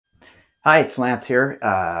Hi, it's Lance here,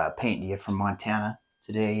 painting you from Montana.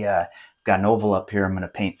 Today, I've got an oval up here I'm going to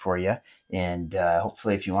paint for you. And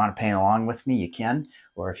hopefully if you want to paint along with me, you can.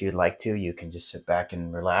 Or if you'd like to, you can just sit back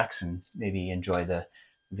and relax and maybe enjoy the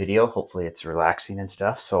video. Hopefully it's relaxing and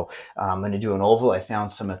stuff. So I'm going to do an oval. I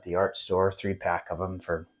found some at the art store, 3-pack of them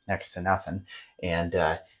for next to nothing. And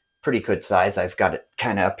pretty good size. I've got it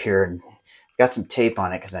kind of up here and I've got some tape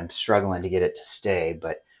on it because I'm struggling to get it to stay.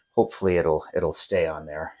 But hopefully it'll stay on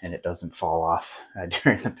there and it doesn't fall off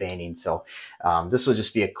during the painting. So this will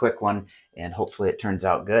just be a quick one and hopefully it turns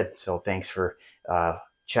out good. So thanks for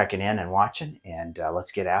checking in and watching, and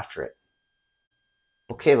let's get after it.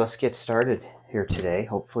 Okay, let's get started here today.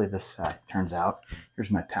 Hopefully this turns out.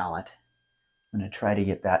 Here's my palette. I'm going to try to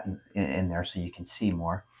get that in there so you can see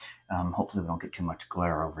more. Hopefully we don't get too much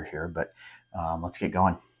glare over here, but let's get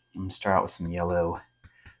going. I'm going to start out with some yellow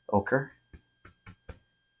ochre.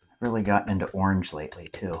 Really gotten into orange lately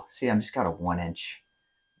too. See, I've just got a 1-inch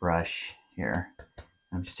brush here.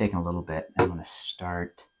 I'm just taking a little bit. I'm going to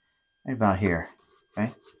start right about here.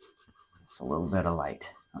 Okay, just a little bit of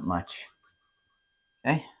light, not much.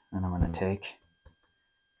 Okay, and I'm going to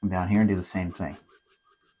come down here and do the same thing.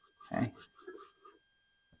 Okay, a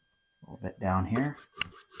little bit down here.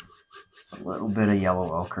 Just a little bit of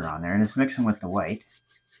yellow ochre on there, and it's mixing with the white.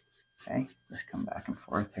 Okay, just come back and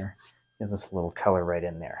forth here. Gives us a little color right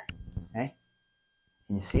in there. Okay,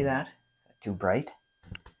 can you see that? Is that too bright?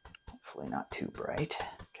 Hopefully not too bright.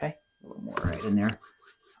 Okay, a little more right in there.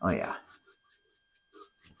 Oh yeah.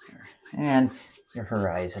 There. And your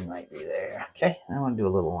horizon might be there. Okay, I want to do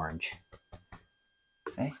a little orange.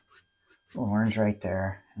 Okay, a little orange right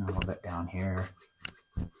there, and a little bit down here.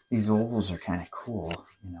 These ovals are kind of cool,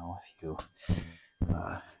 you know, if you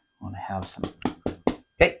want to have some.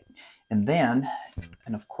 Okay, and then,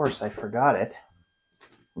 and of course I forgot it.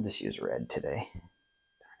 We'll just use red today.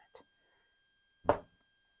 Darn it.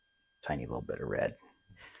 Tiny little bit of red.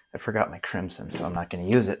 I forgot my crimson, so I'm not going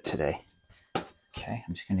to use it today. Okay,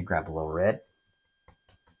 I'm just going to grab a little red.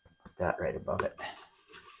 Put that right above it.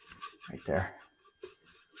 Right there.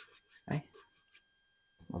 Okay. A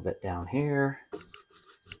little bit down here.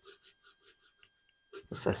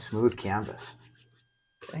 Just a smooth canvas.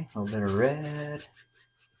 Okay, a little bit of red.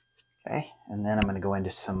 Okay, and then I'm going to go into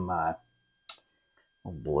some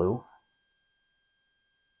blue.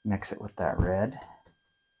 Mix it with that red.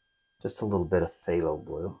 Just a little bit of phthalo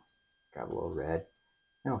blue. Grab a little red.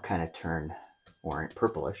 And it'll kind of turn orange,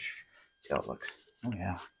 purplish. See how it looks. Oh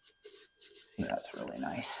yeah. See, that's really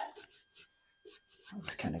nice. I'll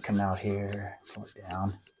just kind of come out here, pull it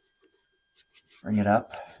down, bring it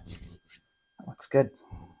up. That looks good.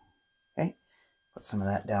 Okay, put some of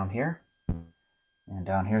that down here. And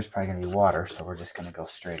down here is probably going to be water, so we're just going to go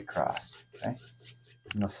straight across. Okay,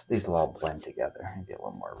 and these will all blend together. Maybe a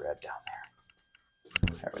little more red down there.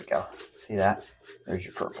 There we go. See that? There's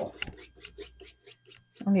your purple.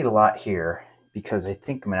 I don't need a lot here because I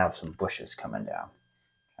think I'm going to have some bushes coming down.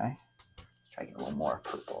 Okay, let's try to get a little more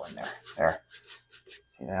purple in there. There.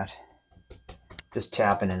 See that? Just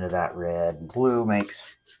tapping into that red. Blue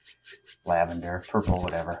makes lavender, purple,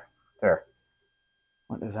 whatever. There.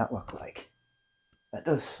 What does that look like? That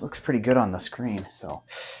looks pretty good on the screen. So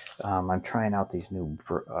I'm trying out these new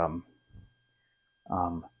trying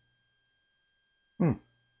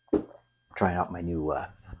out my new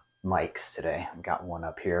mics today. I've got one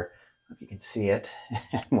up here, if you can see it,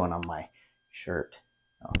 and one on my shirt.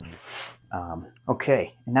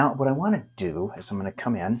 Okay, and now what I want to do is I'm going to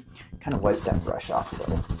come in, kind of wipe that brush off a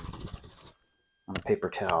little on a paper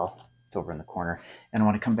towel. It's over in the corner, and I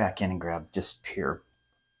want to come back in and grab just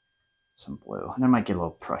some blue, and I might get a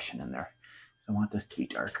little Prussian in there. So I want this to be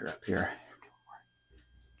darker up here.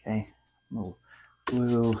 Okay, a little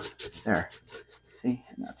blue there. See,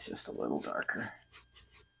 and that's just a little darker.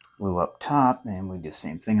 Blue up top, and we do the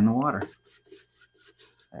same thing in the water.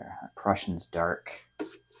 There, that Prussian's dark.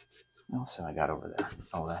 What else have I got over there?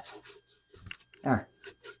 Oh, that. There.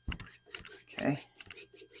 Okay.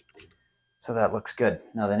 So that looks good.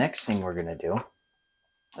 Now the next thing we're going to do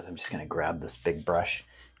is I'm just going to grab this big brush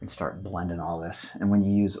and start blending all this. And when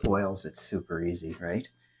you use oils, it's super easy, right?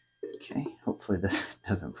 Okay, hopefully this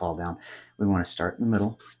doesn't fall down. We want to start in the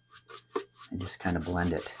middle and just kind of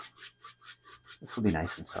blend it. This will be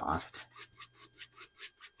nice and soft.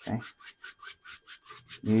 Okay.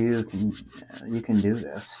 You can do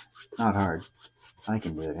this. Not hard. I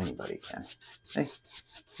can do it. Anybody can. Okay.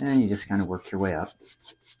 And you just kind of work your way up.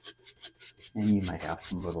 And you might have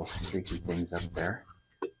some little streaky things up there.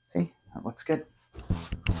 See? That looks good.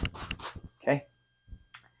 Okay.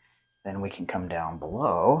 Then we can come down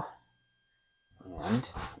below and,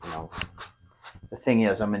 the thing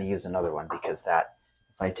is, I'm going to use another one because that,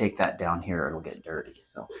 if I take that down here, it'll get dirty.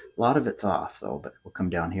 So a lot of it's off though, but we'll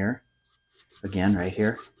come down here again, right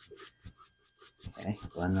here. Okay,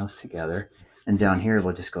 blend those together. And down here,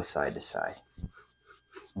 we'll just go side to side.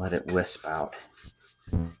 Let it wisp out.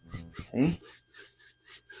 See?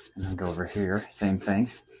 And then go over here, same thing.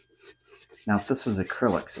 Now, if this was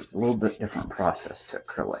acrylics, it's a little bit different process to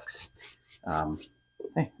acrylics.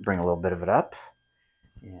 Okay, bring a little bit of it up.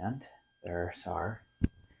 And there's our,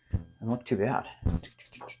 doesn't look too bad.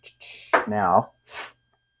 Now,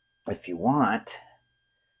 if you want,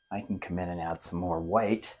 I can come in and add some more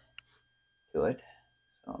white to it.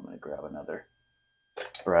 So I'm going to grab another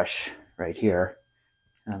brush right here.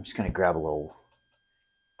 And I'm just going to grab a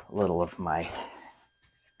little of my,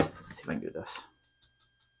 let's see if I can do this,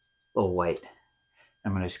 a little white.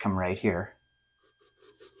 I'm going to just come right here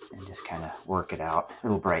and just kind of work it out.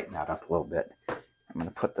 It'll brighten that up a little bit. I'm going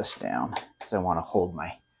to put this down because I want to hold my,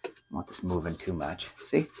 I don't want this moving too much.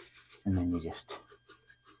 See? And then you just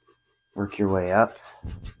work your way up,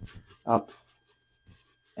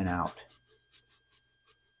 and out.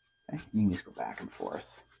 Okay? You can just go back and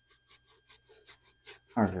forth.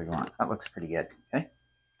 However you want. That looks pretty good. Okay?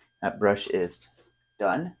 That brush is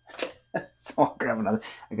done. So I'll grab another.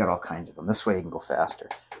 I got all kinds of them. This way you can go faster.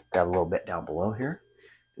 Grab a little bit down below here.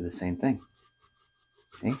 Do the same thing.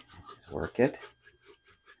 See? Just work it.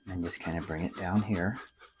 And just kind of bring it down here.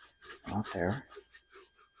 Out there.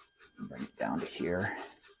 And bring it down to here.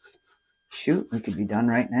 Shoot, we could be done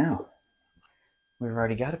right now. We've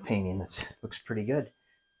already got a painting that looks pretty good.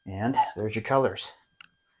 And there's your colors.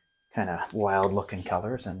 Kind of wild looking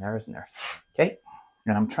colors in there, isn't there? Okay.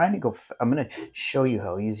 And I'm trying to go, I'm going to show you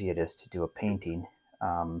how easy it is to do a painting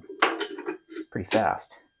pretty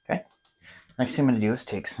fast. Okay. Next thing I'm going to do is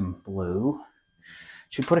take some blue.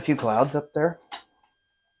 Should we put a few clouds up there?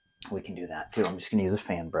 We can do that too. I'm just going to use a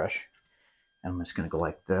fan brush. And I'm just going to go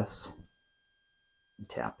like this. And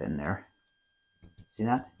tap in there. See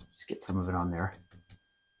that? Just get some of it on there.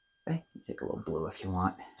 Okay. Take a little blue if you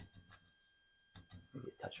want. Maybe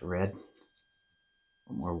a touch of red. A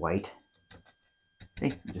little more white.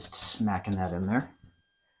 See, I'm just smacking that in there.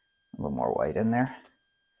 A little more white in there.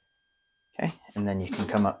 Okay, and then you can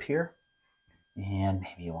come up here and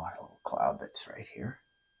maybe you want a little cloud that's right here.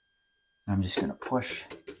 I'm just going to push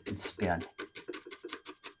and spin.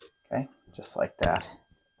 Okay, just like that.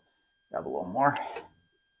 Grab a little more.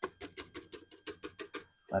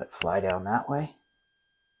 Let it fly down that way.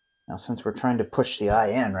 Now, since we're trying to push the eye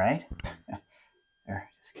in, right? There,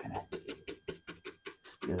 just kind of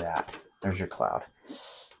just do that. There's your cloud.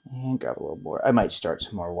 And grab a little more. I might start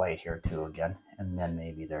some more white here too again. And then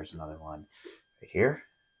maybe there's another one right here.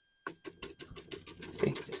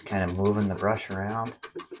 See, just kind of moving the brush around.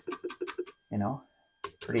 You know,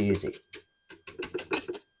 pretty easy.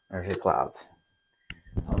 There's your clouds.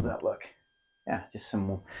 How's that look? Yeah, just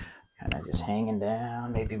some kind of just hanging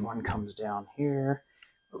down. Maybe one comes down here.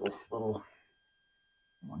 Little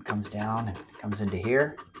one comes down and comes into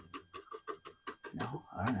here. No,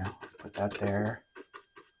 I don't know. Put that there.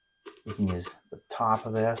 You can use the top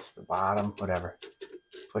of this, the bottom, whatever.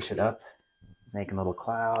 Push it up, making little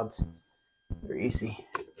clouds. Very easy.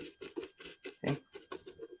 Okay,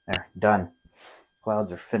 there, done.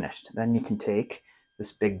 Clouds are finished. Then you can take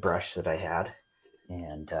this big brush that I had,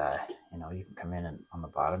 and you know, you can come in and on the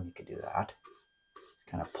bottom, you could do that.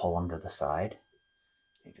 Kind of pull them to the side.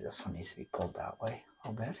 Maybe this one needs to be pulled that way a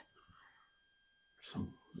little bit.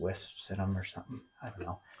 Some wisps in them or something. I don't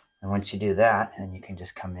know. And once you do that, then you can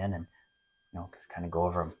just come in and, you know, kind of go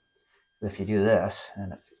over them. If you do this,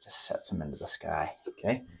 then it just sets them into the sky.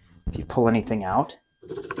 Okay. If you pull anything out,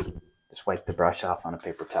 just wipe the brush off on a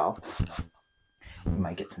paper towel. You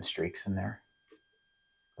might get some streaks in there.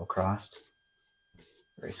 Go across.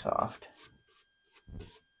 Very soft.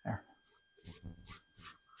 There.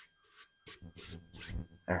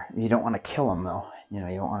 There. You don't want to kill them though. You know,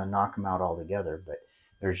 you don't want to knock them out altogether, but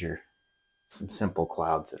there's some simple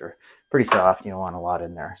clouds that are pretty soft. You don't want a lot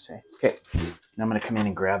in there. So, okay. Now I'm going to come in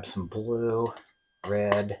and grab some blue,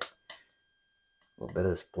 red, a little bit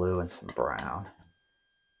of this blue and some brown.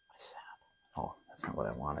 What's that? Oh, that's not what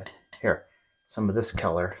I wanted. Here, some of this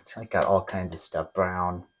color. It's like got all kinds of stuff.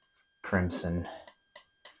 Brown, crimson,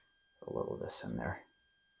 a little of this in there.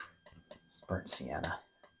 Burnt sienna.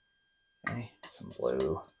 Okay, some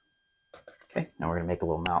blue. Okay, now we're going to make a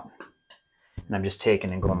little mountain. And I'm just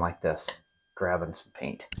taking and going like this, grabbing some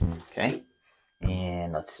paint. Okay,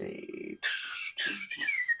 and let's see.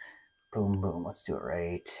 Boom, boom. Let's do it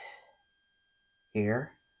right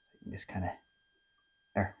here. So you can just kind of,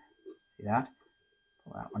 there. See that?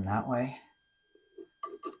 Pull that one that way.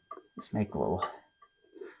 Just make a little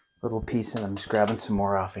little piece, and I'm just grabbing some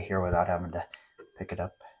more off of here without having to pick it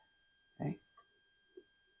up. Okay.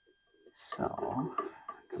 So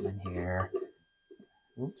come in here.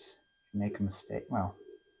 Oops. Make a mistake. Well,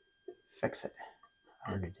 fix it.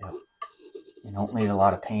 Hard to do. You don't need a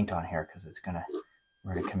lot of paint on here because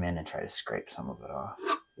we're gonna come in and try to scrape some of it off.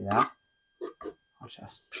 See that? Watch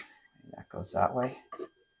this. Maybe that goes that way.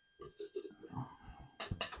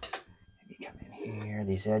 Maybe come in here.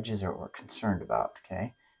 These edges are what we're concerned about.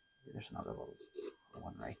 Okay. There's another little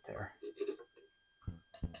one right there.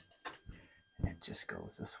 And it just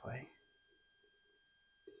goes this way.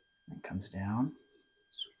 And it comes down.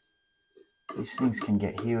 These things can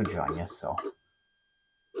get huge on you, so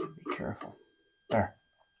be careful. There.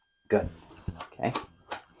 Good. Okay.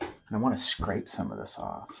 And I want to scrape some of this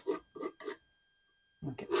off.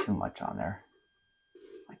 Don't get too much on there.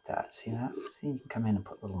 Like that. See that? See, you can come in and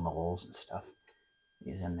put little knolls and stuff.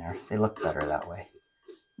 These in there. They look better that way.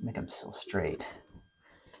 Make them so straight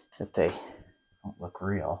that they don't look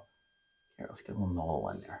real. Here, let's get a little knoll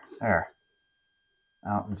in there. There.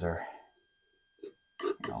 Mountains are,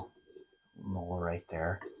 knoll right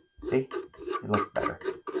there. See? They look better.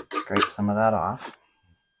 Scrape some of that off.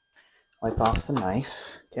 Wipe off the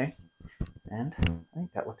knife. Okay. And I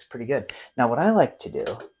think that looks pretty good. Now, what I like to do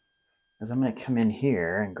is I'm going to come in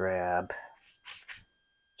here and grab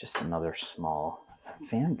just another small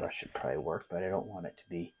fan brush. Should probably work, but I don't want it to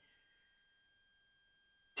be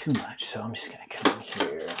too much. So I'm just going to come in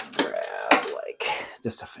here and grab like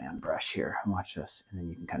just a fan brush here. Watch this. And then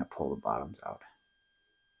you can kind of pull the bottoms out.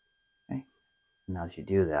 Okay. And as you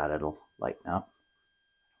do that, it'll lighten up.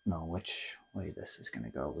 I don't know which way this is going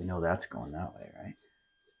to go. We know that's going that way, right?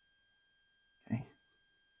 Okay.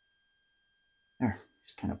 There.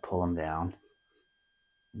 Just kind of pull them down.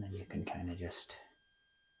 And then you can kind of just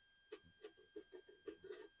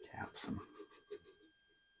tap some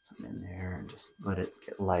in there and just let it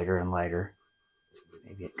get lighter and lighter.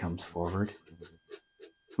 Maybe it comes forward.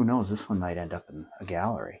 Who knows? This one might end up in a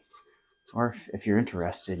gallery. Or if you're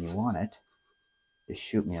interested and you want it, just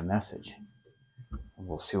shoot me a message and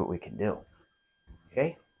we'll see what we can do.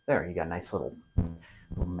 Okay, there, you got a nice little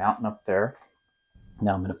mountain up there.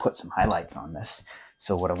 Now I'm going to put some highlights on this.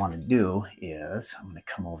 So what I want to do is I'm going to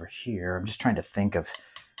come over here. I'm just trying to think of,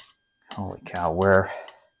 holy cow, where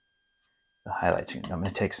the highlights are. I'm going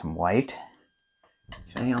to take some white,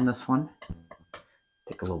 okay, on this one.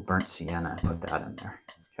 Take a little burnt sienna and put that in there,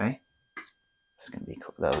 okay? This is going to be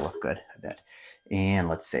cool. That'll look good, I bet. And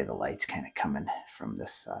let's say the light's kind of coming from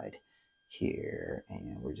this side here.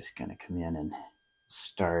 And we're just going to come in and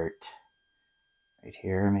start right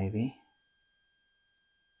here, maybe.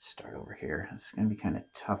 Start over here. It's going to be kind of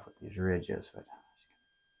tough with these ridges, but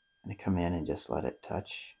I'm going to come in and just let it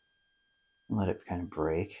touch. And let it kind of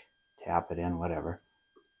break. Tap it in, whatever.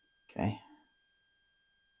 Okay.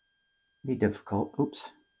 Be difficult.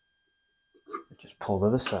 Oops. But just pull to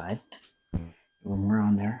the side. When we're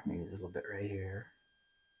on there, maybe there's a little bit right here.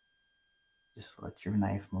 Just let your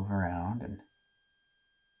knife move around and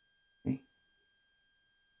see?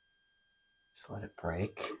 Just let it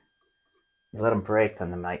break. You let them break, then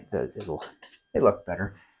they look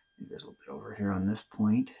better. Maybe there's a little bit over here on this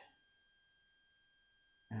point.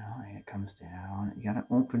 Now it comes down. You gotta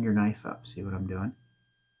open your knife up. See what I'm doing?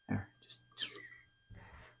 There, just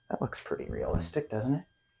that looks pretty realistic, doesn't it?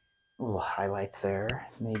 A little highlights there.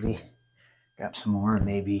 Maybe grab some more, and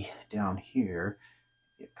maybe down here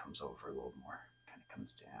it comes over a little more. Kind of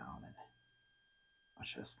comes down and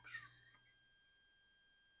watch this.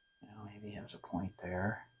 Maybe has a point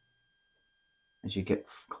there. As you get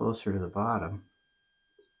closer to the bottom,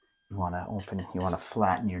 you want to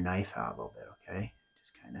flatten your knife out a little bit, okay?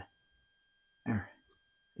 Just kind of there.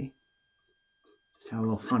 See? Just have a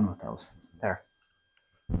little fun with those. There.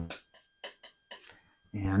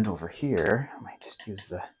 And over here, I might just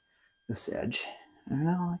use this edge.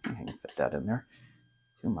 No, I think I can fit that in there.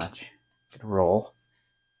 Too much. Could roll.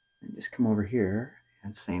 And just come over here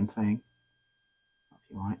and same thing. If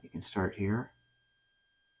you want, you can start here.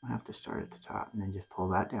 I have to start at the top and then just pull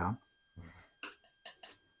that down.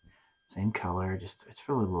 Same color, just it's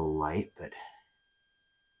really a little light, but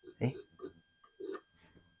see?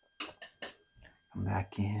 Come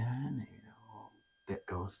back in, maybe a little bit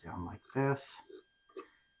goes down like this.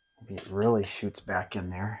 Maybe it really shoots back in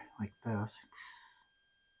there like this.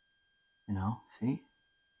 See?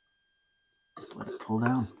 Just let it pull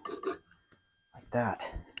down like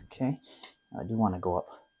that. Okay, I do want to go up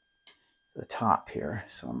the top here,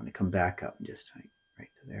 so I'm going to come back up and just right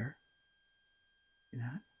to there. See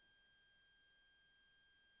that?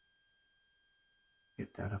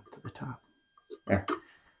 Get that up to the top. There.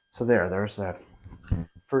 So there's a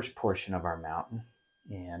first portion of our mountain,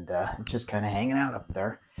 and it's just kind of hanging out up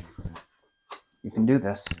there. You can do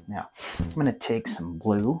this. Now, I'm going to take some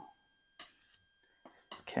blue.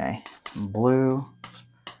 Okay, some blue,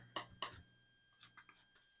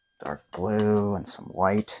 dark blue, and some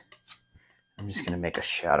white. I'm just going to make a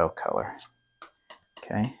shadow color.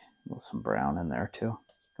 Okay, with some brown in there too.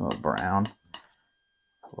 A little brown,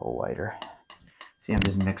 a little whiter. See, I'm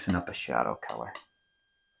just mixing up a shadow color.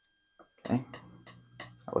 Okay,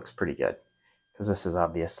 that looks pretty good because this is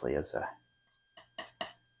obviously as a.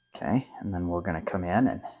 Okay, and then we're going to come in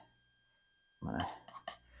and I'm going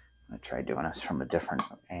to try doing this from a different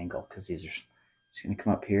angle because these are just going to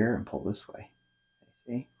come up here and pull this way.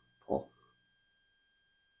 See, pull,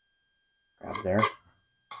 grab there.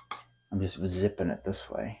 I'm just zipping it this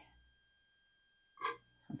way.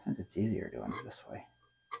 Sometimes it's easier doing it this way.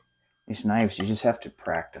 These knives, you just have to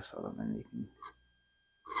practice with them, and you can,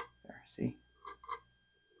 there, see?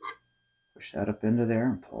 Push that up into there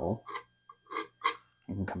and pull.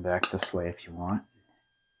 You can come back this way if you want.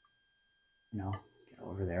 You know, get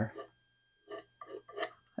over there.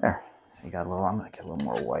 There. So you got a little, I'm going to get a little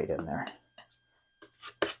more white in there.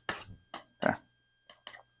 There.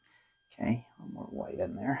 Okay, a little more white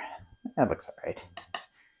in there. That looks all right.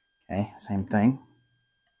 Okay, same thing.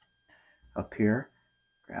 Up here,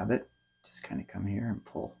 grab it. Just kind of come here and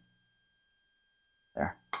pull.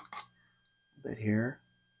 There. A bit here.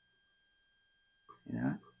 See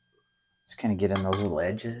that? Just kind of get in those little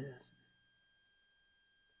edges.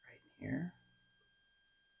 Right here.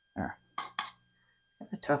 There.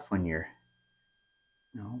 Kind of tough when you're,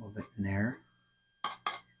 you know, a little bit in there.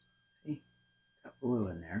 See? Got blue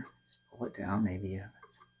in there. Just pull it down. Maybe you have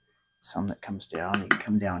some that comes down. You can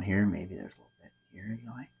come down here. Maybe there's a little bit here you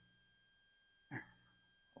like. There.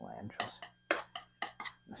 Angels.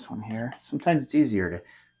 This one here. Sometimes it's easier to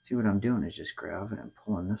see what I'm doing is just grab it and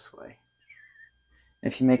pulling this way.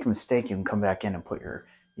 If you make a mistake, you can come back in and put your,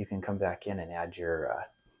 you can come back in and add your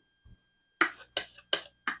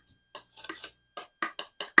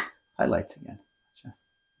highlights again. Just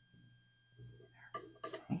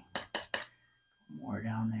see, more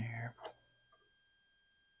down there.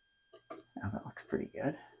 Now that looks pretty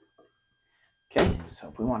good. Okay, so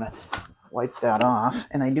if we want to wipe that off,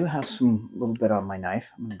 and I do have some little bit on my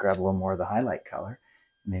knife, I'm going to grab a little more of the highlight color.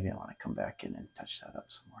 Maybe I want to come back in and touch that up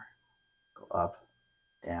some more. Go up,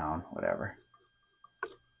 down, whatever.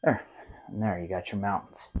 There, and there you got your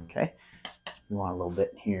mountains. Okay, you want a little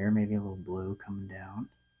bit here, maybe a little blue coming down.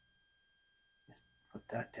 Just put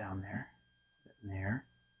that down there, there,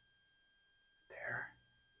 there.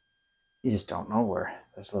 You just don't know where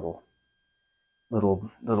there's little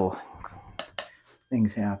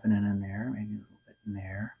things happening in there. Maybe a little bit in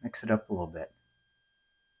there. Mix it up a little bit.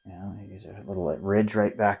 You know, maybe there's a little ridge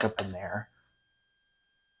right back up in there.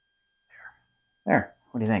 There.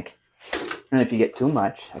 What do you think? And if you get too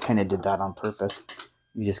much, I kind of did that on purpose.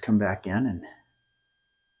 You just come back in and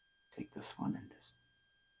take this one and just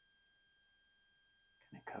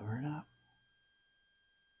kind of cover it up.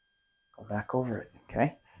 Go back over it.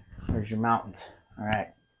 Okay. There's your mountains. All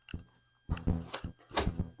right.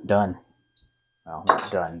 Done. Well, not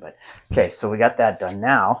done, but okay, so we got that done.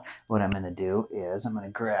 Now, what I'm going to do is I'm going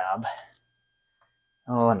to grab,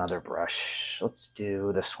 another brush. Let's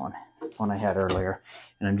do this one I had earlier.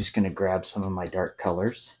 And I'm just going to grab some of my dark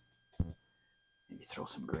colors. Maybe throw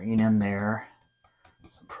some green in there,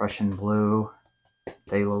 some Prussian blue,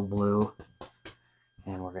 phthalo blue.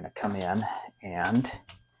 And we're going to come in and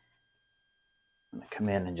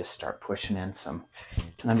just start pushing in some,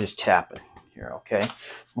 and I'm just tapping here, okay?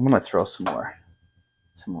 I'm going to throw some more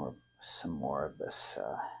of this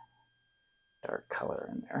dark color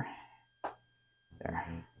in there. There.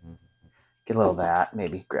 Get a little of that.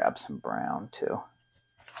 Maybe grab some brown too.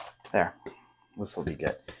 There. This will be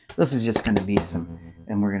good. This is just going to be some,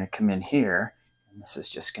 and we're going to come in here, and this is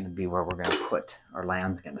just going to be where we're going to put, our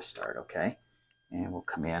land's going to start, okay? And we'll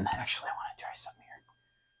come in. Actually, I want to try something here.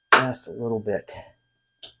 Just a little bit.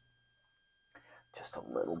 Just a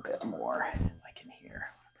little bit more, like in here.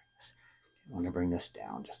 I want to bring this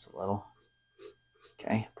down just a little.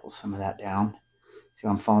 Okay, pull some of that down. See how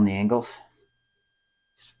I'm following the angles?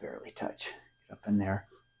 Just barely touch. Get up in there.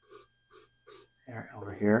 There,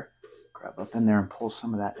 over here. Grab up in there and pull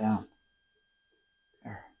some of that down.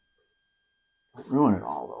 There. Don't ruin it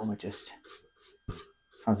all though, but just,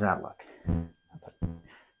 how's that look? That's a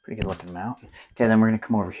pretty good looking mountain. Okay, then we're going to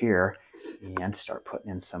come over here and start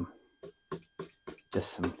putting in some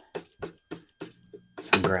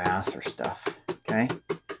grass or stuff, okay?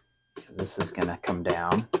 Because this is going to come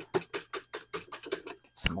down.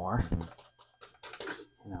 Get some more.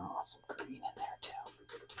 You know, some green in there too.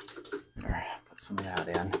 some of that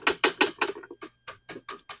in.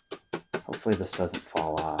 Hopefully this doesn't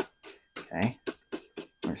fall off. Okay, I'm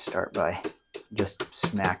going to start by just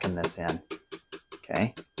smacking this in.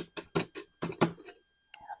 Okay,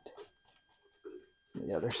 and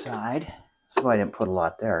the other side. That's why I didn't put a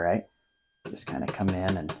lot there, right? Just kind of come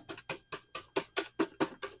in, and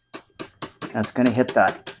now it's going to hit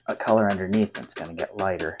that color underneath, and it's going to get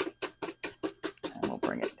lighter. And we'll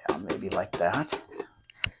bring it down maybe like that.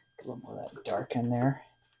 Get a little more of that dark in there.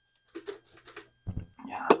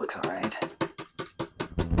 Yeah, that looks all right.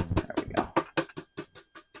 There we go.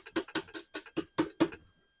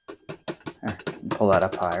 There, you can pull that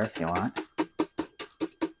up higher if you want.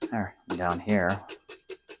 There, and down here,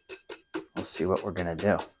 we'll see what we're going to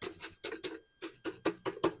do.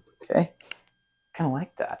 Okay, kind of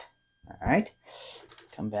like that. All right,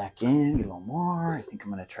 come back in, get a little more. I think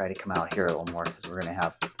I'm going to try to come out here a little more because we're going to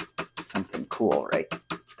have something cool right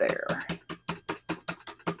there.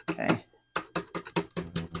 Okay.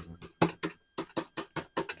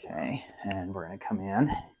 Okay, and we're going to come in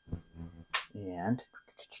and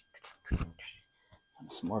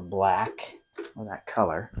some more black, or that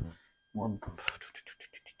color. More.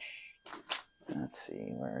 Let's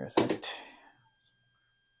see, where is it?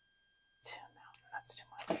 That's too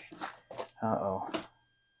much. Uh-oh.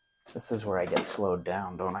 This is where I get slowed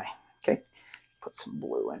down, don't I? Okay, put some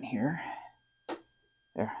blue in here.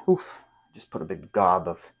 There, oof. Just put a big gob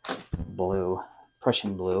of blue,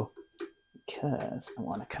 Prussian blue, because I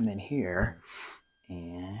want to come in here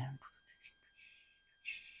and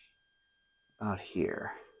about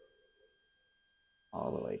here,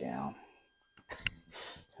 all the way down.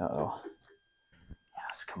 Uh-oh. Yeah,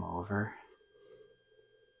 let's come over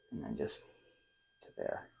and then just to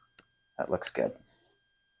there. That looks good.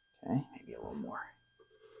 Okay, maybe a little more.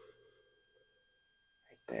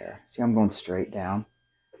 Right there. See, I'm going straight down.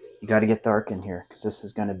 You got to get dark in here because this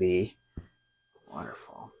is going to be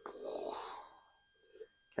waterfall.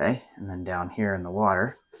 Okay, and then down here in the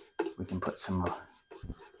water, we can put some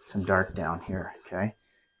dark down here. Okay,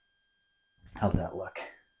 how's that look?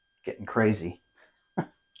 Getting crazy.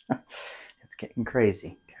 It's getting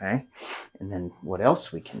crazy. Okay, and then what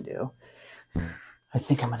else we can do? I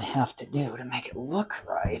think I'm going to have to do to make it look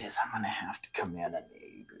right is I'm going to have to come in and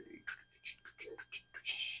maybe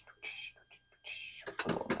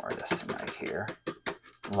put a little more of this in right here.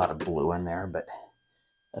 A lot of blue in there, but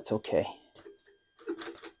that's okay. A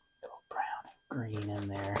little brown and green in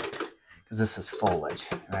there because this is foliage,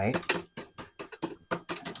 right? And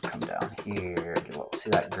we'll come down here. See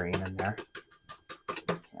that green in there?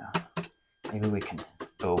 Yeah. Maybe we can.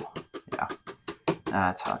 Oh, yeah.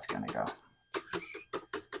 That's how it's going to go.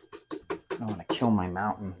 I don't want to kill my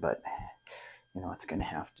mountain, but you know it's going to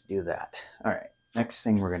have to do that. All right, next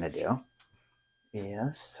thing we're going to do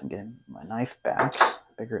is I'm getting my knife back,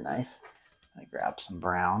 bigger knife. I grab some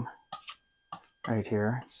brown right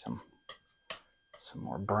here, some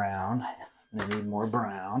more brown. I need more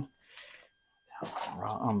brown.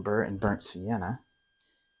 Raw umber and burnt sienna,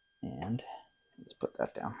 and let's put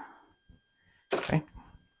that down. Okay,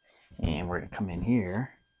 and we're going to come in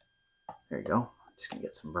here. There you go. I'm just going to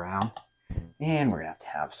get some brown. And we're going to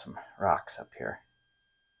have some rocks up here.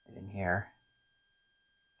 Right in here.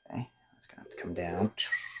 Okay, that's going to have to come down.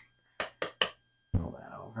 Pull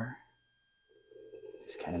that over.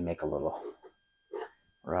 Just kind of make a little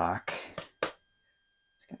rock.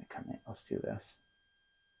 It's going to come in. Let's do this.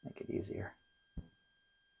 Make it easier.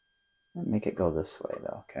 Make it go this way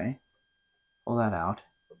though, okay? Pull that out.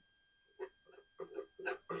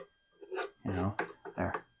 You know,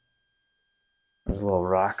 there. There's a little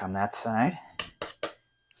rock on that side.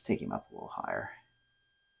 Let's take him up a little higher.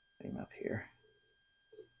 Put him up here.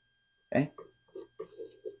 Okay.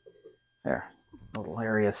 There. Little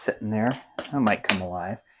area sitting there. That might come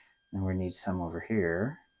alive. And we need some over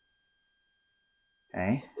here.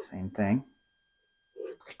 Okay. Same thing.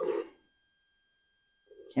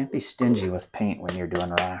 Can't be stingy with paint when you're doing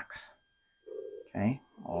rocks. Okay.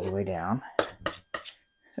 All the way down.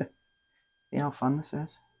 See how fun this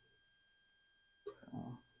is?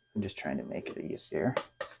 I'm just trying to make it easier.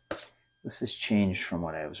 This has changed from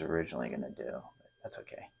what I was originally going to do, but that's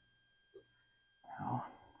okay. Now,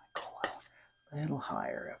 go a little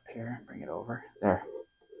higher up here and bring it over. There.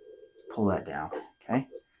 Let's pull that down, okay?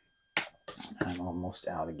 And I'm almost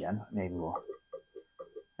out again. Maybe we'll...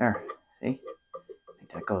 There, see? Make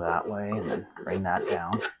that go that way and then bring that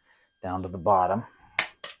down to the bottom.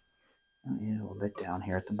 And a little bit down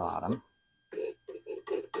here at the bottom.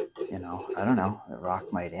 You know, I don't know, the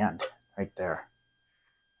rock might end right there.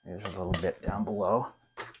 There's a little bit down below.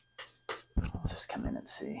 I'll just come in and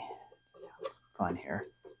see. Fun here.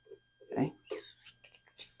 Okay.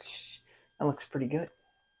 That looks pretty good,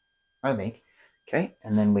 I think. Okay,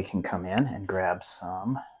 and then we can come in and grab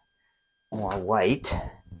some more white.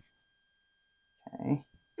 Okay,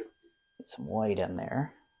 get some white in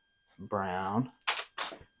there, some brown,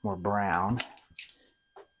 more brown.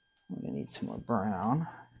 We're gonna need some more brown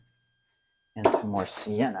and some more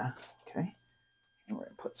sienna. Okay, and we're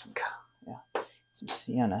gonna put some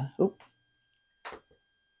sienna. Oop,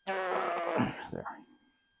 there.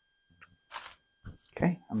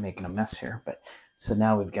 Okay, I'm making a mess here, but so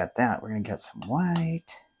now we've got that. We're gonna get some white.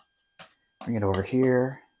 Bring it over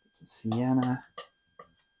here. Get some sienna.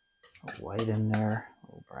 A little white in there. A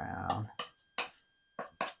little brown.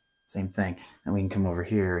 Same thing. And we can come over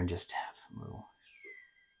here and just have some little,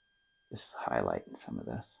 just highlighting some of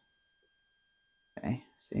this. Okay,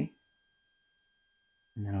 see?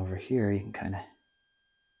 And then over here, you can kind of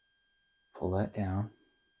pull that down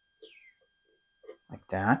like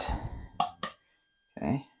that.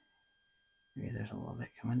 Okay. Maybe there's a little bit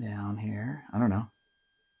coming down here. I don't know.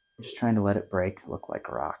 I'm just trying to let it break, look like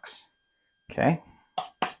rocks. Okay.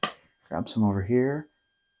 Grab some over here.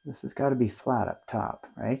 This has got to be flat up top,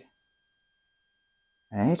 right?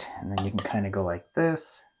 Right? And then you can kind of go like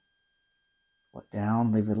this. Pull it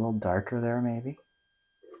down, leave it a little darker there maybe.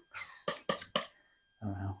 I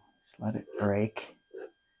don't know. Just let it break.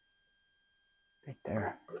 Right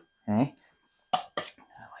there. Okay? I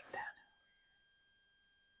like that.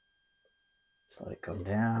 Just let it go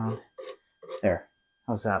down. There.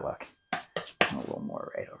 How's that look? A little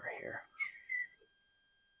more right over here.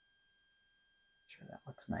 Sure that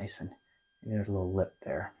looks nice. And maybe there's a little lip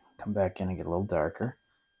there. Come back in and get a little darker.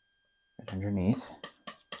 Right underneath.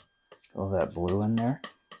 Fill that blue in there.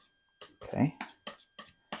 Okay.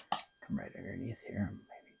 Come right underneath here and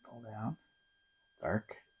maybe pull down.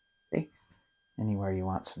 Dark. Okay. Anywhere you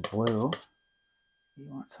want some blue. You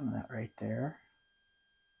want some of that right there.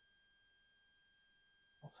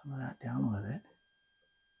 Pull some of that down with it.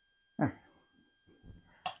 There.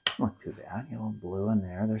 Doesn't look too bad. Get a little blue in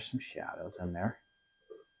there. There's some shadows in there.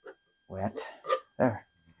 Wet. There.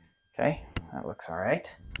 Okay. That looks all right,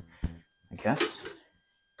 I guess.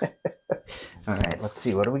 All right, let's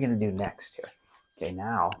see. What are we going to do next here? Okay,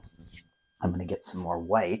 now I'm going to get some more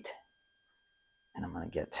white. And I'm going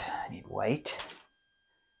to I need white.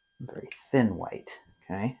 Very thin white.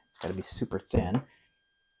 Okay, it's got to be super thin.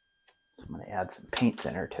 So I'm going to add some paint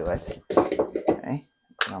thinner to it. Okay,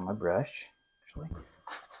 put on my brush. Actually,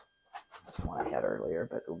 that's the one I had earlier,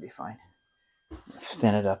 but it'll be fine.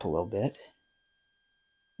 Thin it up a little bit.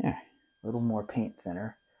 There, a little more paint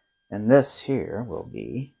thinner. And this here will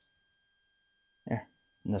be, there,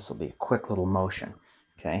 and this will be a quick little motion,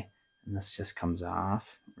 okay? And this just comes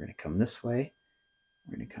off. We're going to come this way.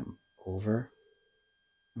 We're going to come over.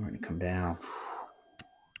 And we're going to come down.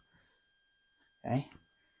 Okay?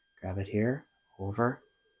 Grab it here, over,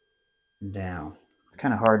 and down. It's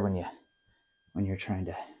kind of hard when you're trying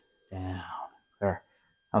to down. There.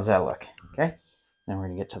 How's that look? Okay? Then we're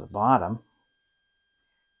going to get to the bottom.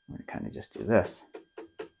 We're going to kind of just do this.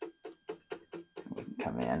 We can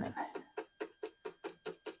come in and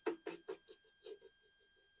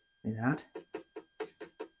see that.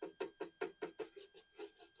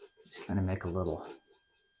 Just kind of make a little.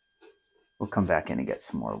 We'll come back in and get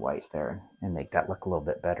some more white there and make that look a little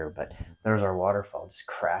bit better. But there's our waterfall just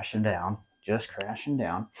crashing down. Just crashing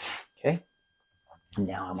down. Okay. And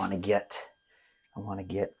now I want to get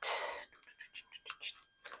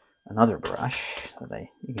another brush that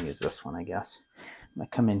you can use this one, I guess. I'm going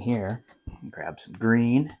to come in here and grab some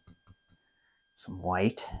green, some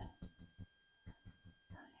white.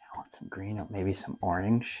 I want some green or maybe some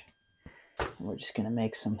orange. And we're just going to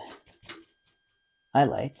make some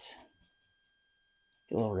highlights.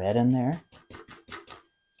 Get a little red in there.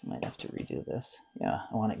 I might have to redo this. Yeah,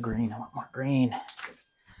 I want it green. I want more green.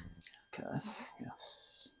 Because,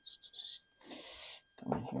 yes.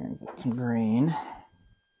 Come in here and get some green.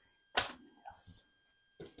 Yes.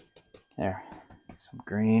 There. Some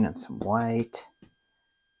green and some white.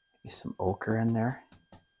 Maybe some ochre in there.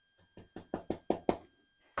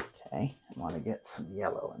 Okay. I want to get some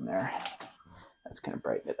yellow in there. That's going to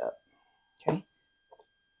brighten it up. Okay.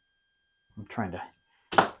 I'm trying to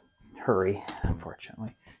hurry,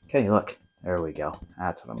 unfortunately. Okay, look. There we go.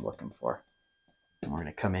 That's what I'm looking for. And we're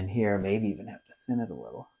going to come in here, maybe even have to thin it a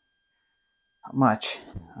little. Not much.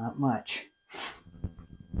 Not much.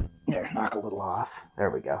 There, knock a little off.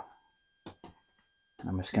 There we go. And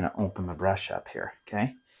I'm just going to open the brush up here,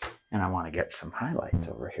 okay? And I want to get some highlights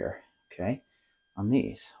over here, okay? On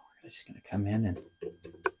these. We're just going to come in and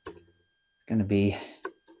it's going to be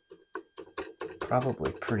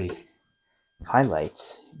probably pretty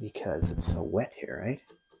highlights because it's so wet here, right?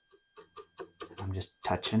 I'm just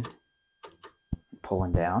touching and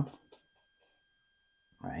pulling down.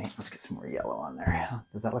 Right, let's get some more yellow on there.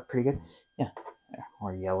 Does that look pretty good? Yeah, there,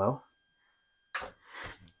 more yellow.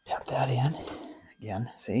 Tap that in. Again,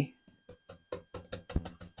 see?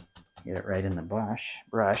 Get it right in the brush.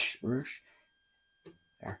 There.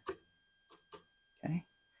 Okay,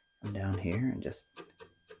 come down here and just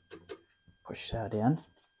push that in.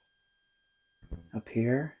 Up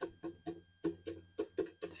here.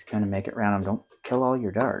 Just kind of make it round. Don't kill all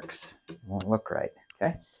your darks. It won't look right,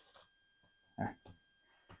 okay? There.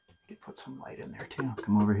 You can put some light in there too.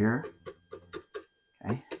 Come over here.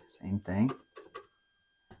 Okay, same thing.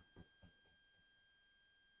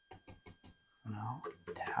 No,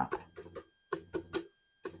 tap.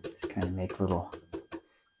 Just kind of make little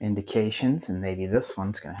indications, and maybe this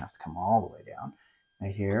one's going to have to come all the way down.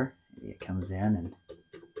 Right here, maybe it comes in and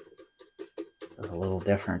does a little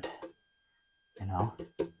different, you know.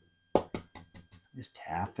 Just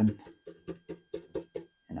tap and,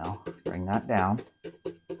 you know, bring that down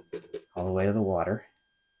all the way to the water.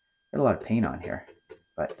 There's a lot of paint on here,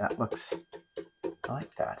 but that looks, I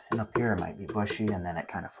like that. And up here it might be bushy, and then it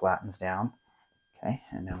kind of flattens down. Okay,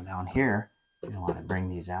 and now down here, you want to bring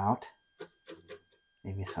these out.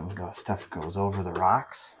 Maybe some stuff goes over the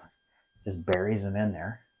rocks, just buries them in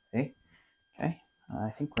there. See? Okay, I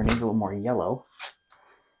think we need a little more yellow.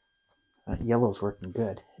 That yellow's working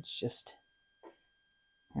good. It's just,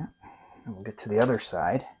 yeah. And we'll get to the other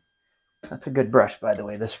side. That's a good brush, by the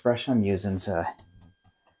way. This brush I'm using is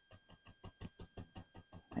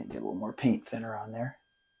maybe a little more paint thinner on there.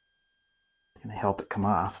 Gonna help it come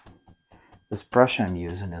off. This brush I'm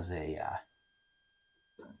using is a,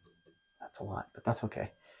 that's a lot, but that's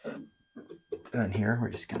okay. Then here, we're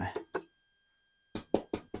just gonna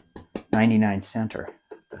 99 center.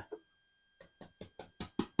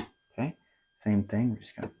 Okay, same thing. We're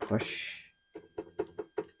just gonna push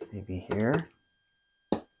maybe here.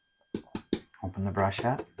 Open the brush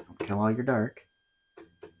up. Don't kill all your dark.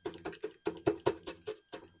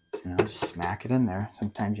 You know, just smack it in there.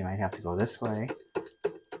 Sometimes you might have to go this way.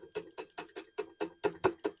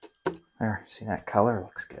 There, see that color?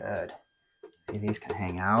 Looks good. See, these can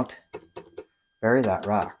hang out. Bury that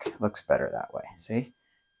rock. Looks better that way. See?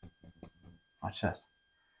 Watch this.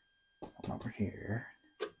 Come over here.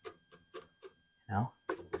 You know?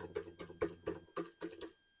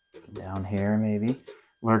 Down here, maybe.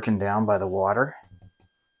 Lurking down by the water.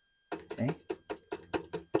 Okay.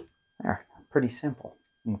 There. Pretty simple.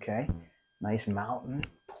 Okay. Nice mountain.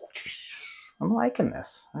 I'm liking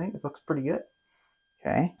this. I think it looks pretty good.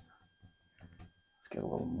 Okay. Let's get a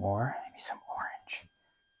little more. Maybe some orange.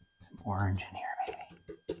 Some orange in here,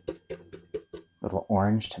 maybe. A little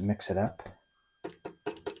orange to mix it up.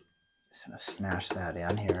 Just gonna smash that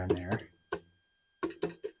in here and there.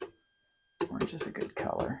 Orange is a good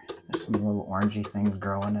color. There's some little orangey things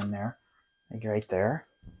growing in there. Like right there.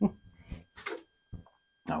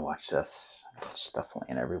 Now watch this. Stuff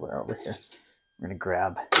laying everywhere over here. We're gonna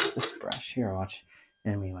grab this brush here. Watch.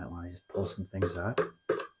 And we might want to just pull some things up.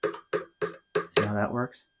 See how that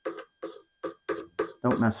works?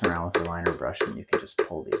 Don't mess around with the liner brush, and you can just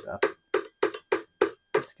pull these up.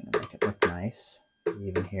 It's gonna make it look nice.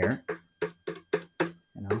 Even here.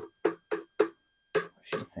 You know.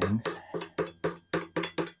 Pushy things.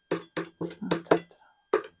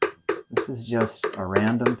 This is just a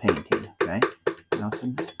random painting, okay?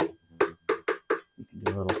 Nothing. You can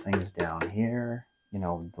do little things down here. You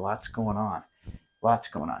know, lots going on. Lots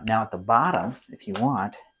going on. Now at the bottom, if you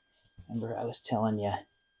want, remember I was telling you,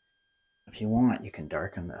 if you want, you can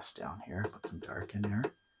darken this down here. Put some dark in there.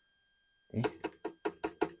 See?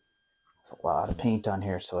 There's a lot of paint on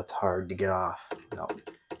here, so it's hard to get off without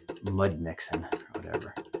mud mixing or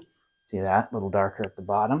whatever. See that? A little darker at the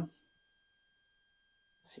bottom.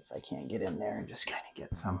 Let's see if I can't get in there and just kind of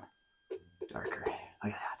get some darker.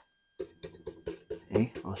 Look at that.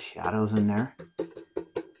 See? Little shadows in there.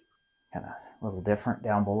 Kind of a little different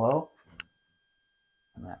down below.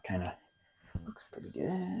 And that kind of looks pretty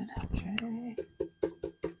good. Okay.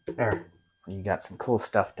 There. So you got some cool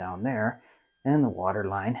stuff down there. And the water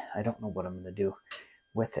line. I don't know what I'm going to do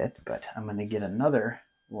with it, but I'm going to get another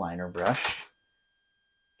liner brush.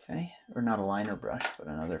 Okay. Or not a liner brush, but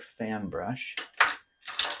another fan brush.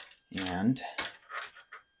 And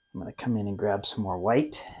I'm going to come in and grab some more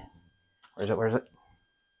white. Where is it? Where is it?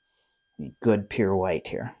 Need good pure white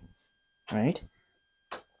here. Right?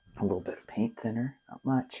 A little bit of paint thinner, not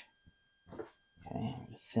much. Okay, I'm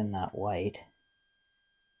going to thin that white.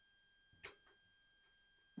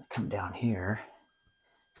 Come down here.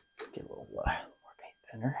 Get a little more paint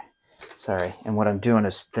thinner. Sorry, and what I'm doing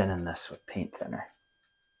is thinning this with paint thinner.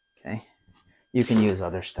 Okay, You can use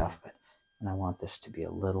other stuff, but and I want this to be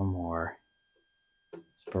a little more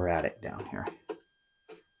sporadic down here.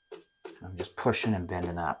 I'm just pushing and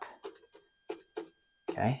bending up.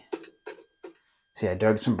 Okay. See, I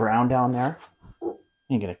dug some brown down there.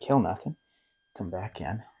 Ain't gonna kill nothing. Come back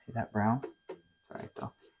in. See that brown? It's all right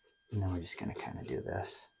though. And then we're just gonna kind of do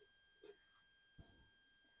this.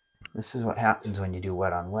 This is what happens when you do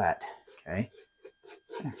wet on wet. Okay.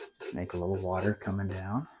 Just make a little water coming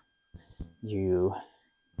down. You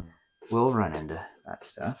will run into that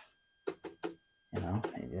stuff. You know,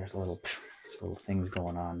 maybe there's little things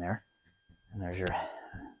going on there. And there's your,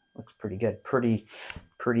 looks pretty good. Pretty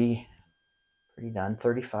done.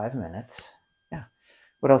 35 minutes. Yeah.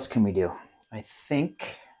 What else can we do? I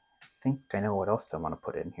think I know what else I'm going to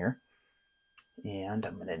put in here. And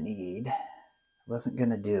I'm going to need, I wasn't going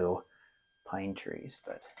to do pine trees,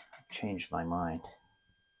 but I've changed my mind.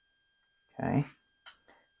 Okay.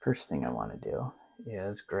 First thing I want to do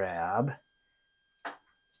is grab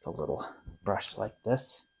just a little brush like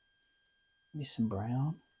this. Maybe some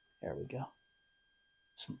brown. There we go.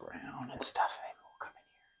 Some brown and stuff. Maybe we'll come in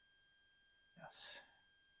here. Yes.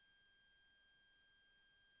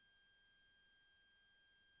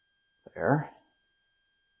 There.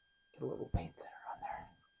 Get a little paint thinner on there.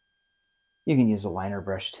 You can use a liner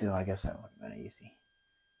brush too. I guess that would have been easy.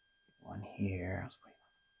 One here.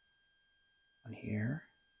 One here.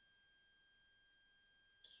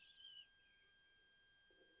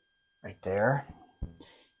 Right there.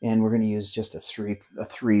 And we're going to use just a three.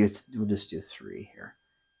 We'll just do 3 here.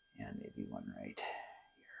 And maybe one right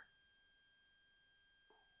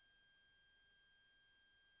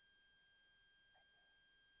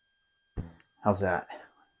here. How's that? 1,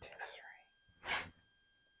 2,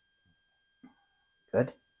 3.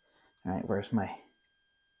 Good. All right, where's my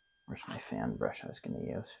fan brush I was going to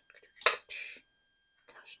use?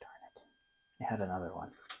 Gosh darn it. I had another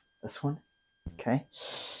one. This one? Okay.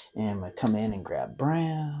 And I'm going to come in and grab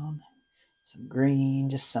brown, some green,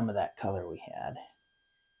 just some of that color we had.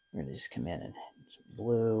 We're going to just come in and some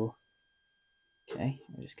blue. Okay.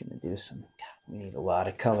 We're just going to do some, God, we need a lot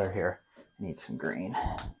of color here. I need some green.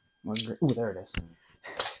 Oh, there it is.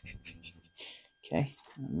 Okay.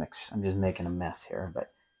 I'm just making a mess here,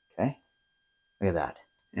 but okay. Look at that.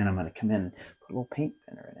 And I'm going to come in and put a little paint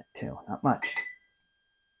thinner in it too. Not much.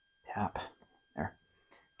 Tap. There.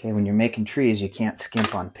 Okay, when you're making trees, you can't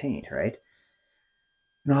skimp on paint, right?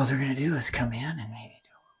 And all they're going to do is come in and maybe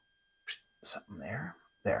do something there.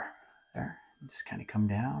 There. And just kind of come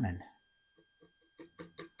down and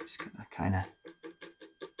just going to kind of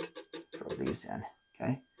throw these in.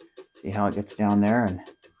 Okay. See how it gets down there and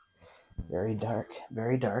very dark,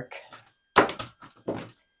 very dark.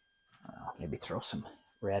 Maybe throw some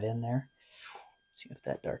red in there. See if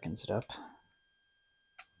that darkens it up.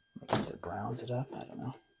 Maybe it browns it up. I don't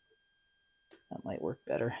know. That might work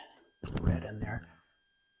better. Red in there.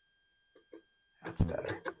 That's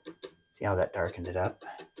better. See how that darkened it up?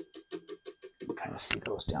 You can kind of see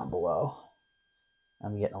those down below.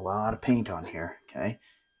 I'm getting a lot of paint on here. Okay.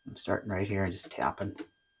 I'm starting right here and just tapping.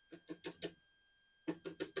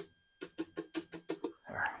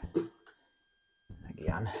 There.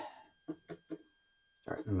 Again.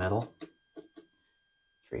 Start in the middle.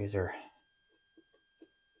 Trees are,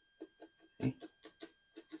 see?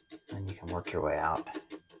 And you can work your way out.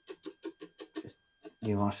 Just,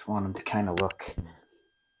 you just want them to kind of look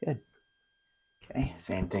good. Okay,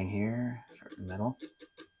 same thing here. Start in the middle.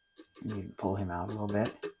 You need to pull him out a little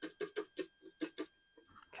bit.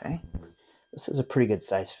 Okay. This is a pretty good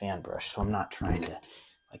size fan brush, so I'm not trying to,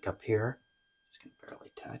 like up here, just gonna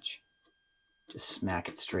barely touch. Just smack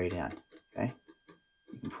it straight in, okay?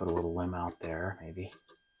 You can put a little limb out there, maybe.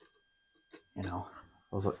 You know,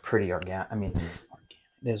 those look pretty organic. I mean,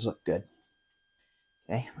 those look good.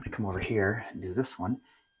 Okay, I'm gonna come over here and do this one.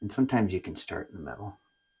 And sometimes you can start in the middle.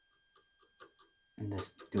 And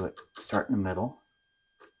just do it, start in the middle.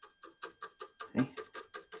 Okay?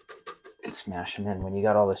 And smash them in. When you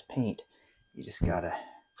got all this paint, you just gotta,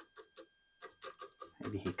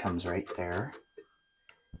 maybe he comes right there.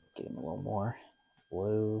 Get him a little more.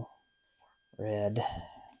 Blue, red,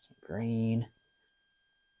 some green.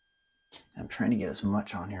 I'm trying to get as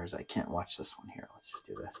much on here as I can. Watch this one here. Let's just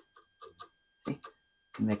do this. See? You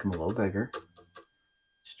can make them a little bigger.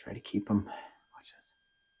 Just try to keep them. Watch this.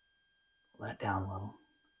 Pull that down a little.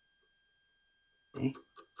 See?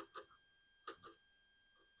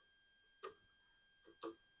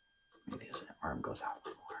 Maybe his arm goes out a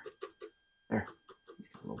little more. There. He's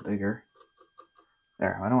got a little bigger.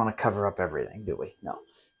 There. I don't want to cover up everything, do we? No. A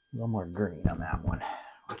little more green on that one.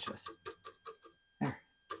 Watch this. There.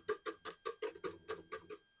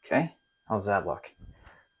 Okay. How's that look?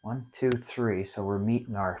 1, 2, 3. So we're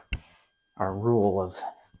meeting our rule of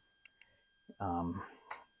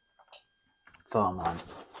thumb on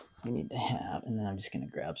we need to have. And then I'm just going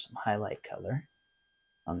to grab some highlight color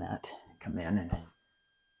on that. Come in and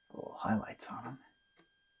little highlights on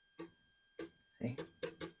them. See?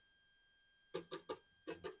 A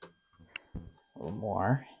little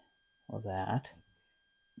more of that.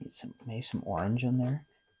 Need maybe some orange in there.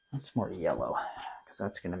 That's more yellow because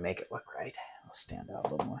that's going to make it look right. I'll stand out a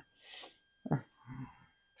little more.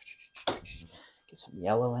 Get some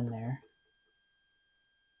yellow in there.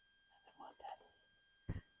 I want that.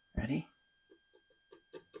 Ready?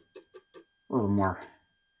 A little more.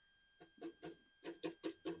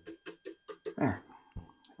 There.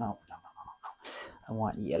 No. I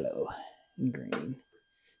want yellow and green.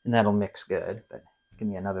 And that'll mix good, but give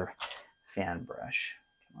me another fan brush.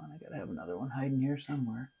 Come on, I gotta have another one hiding here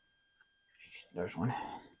somewhere. There's one.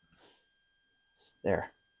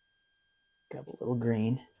 There. Grab a little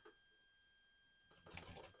green.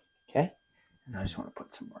 Okay. And I just want to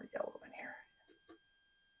put some more yellow in here.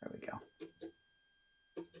 There we go.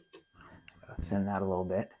 Gotta thin that a little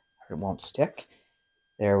bit, or it won't stick.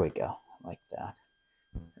 There we go. Like that.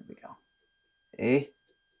 There we go. See?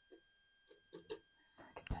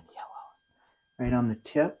 Get that yellow. Right on the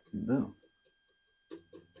tip. Boom.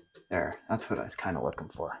 There. That's what I was kind of looking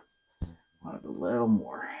for. Wanted a little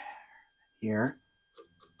more here.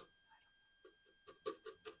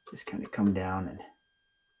 Just kind of come down and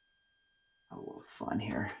have a little fun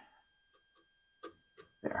here.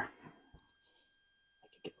 There. I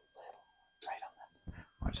could get a little right on that.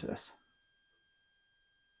 Watch this.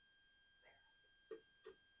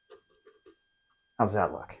 How's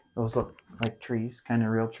that look? Those look like trees, kind of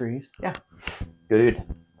real trees. Yeah. Good.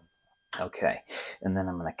 Okay. And then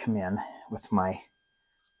I'm going to come in with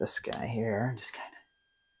this guy here and just kind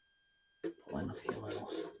of pull in a few little.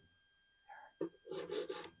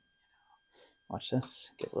 Watch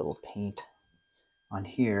this. Get a little paint on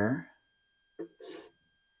here. I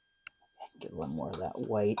can get a little more of that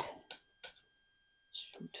white.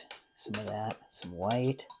 Shoot. Some of that. Some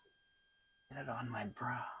white. Get it on my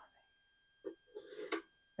brow.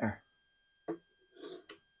 There.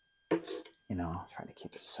 You know, I'll try to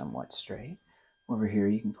keep it somewhat straight. Over here,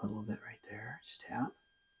 you can put a little bit right there. Just tap.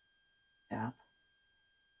 Tap.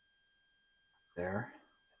 There.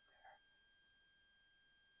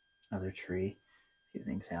 Another tree. A few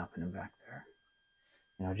things happening back there.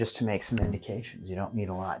 You know, just to make some indications. You don't need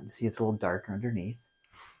a lot. You see it's a little darker underneath.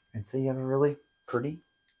 And so you have a really pretty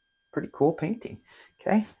cool painting.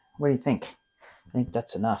 Okay? What do you think? I think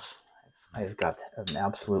that's enough. I've got an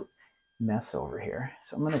absolute mess over here.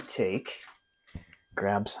 So I'm going to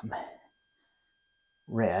grab some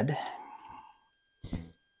red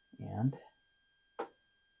and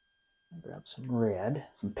grab some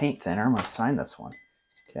paint thinner. I'm going to sign this one.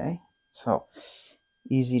 Okay? So,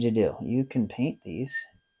 easy to do. You can paint these.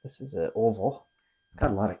 This is an oval.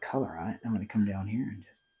 Got a lot of color on it. I'm going to come down here and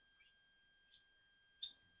just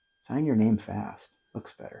sign your name fast.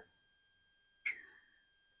 Looks better.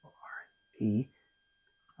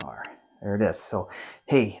 R. There it is. So,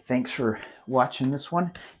 hey, thanks for watching this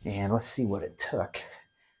one. And let's see what it took.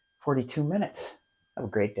 42 minutes. Have a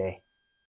great day.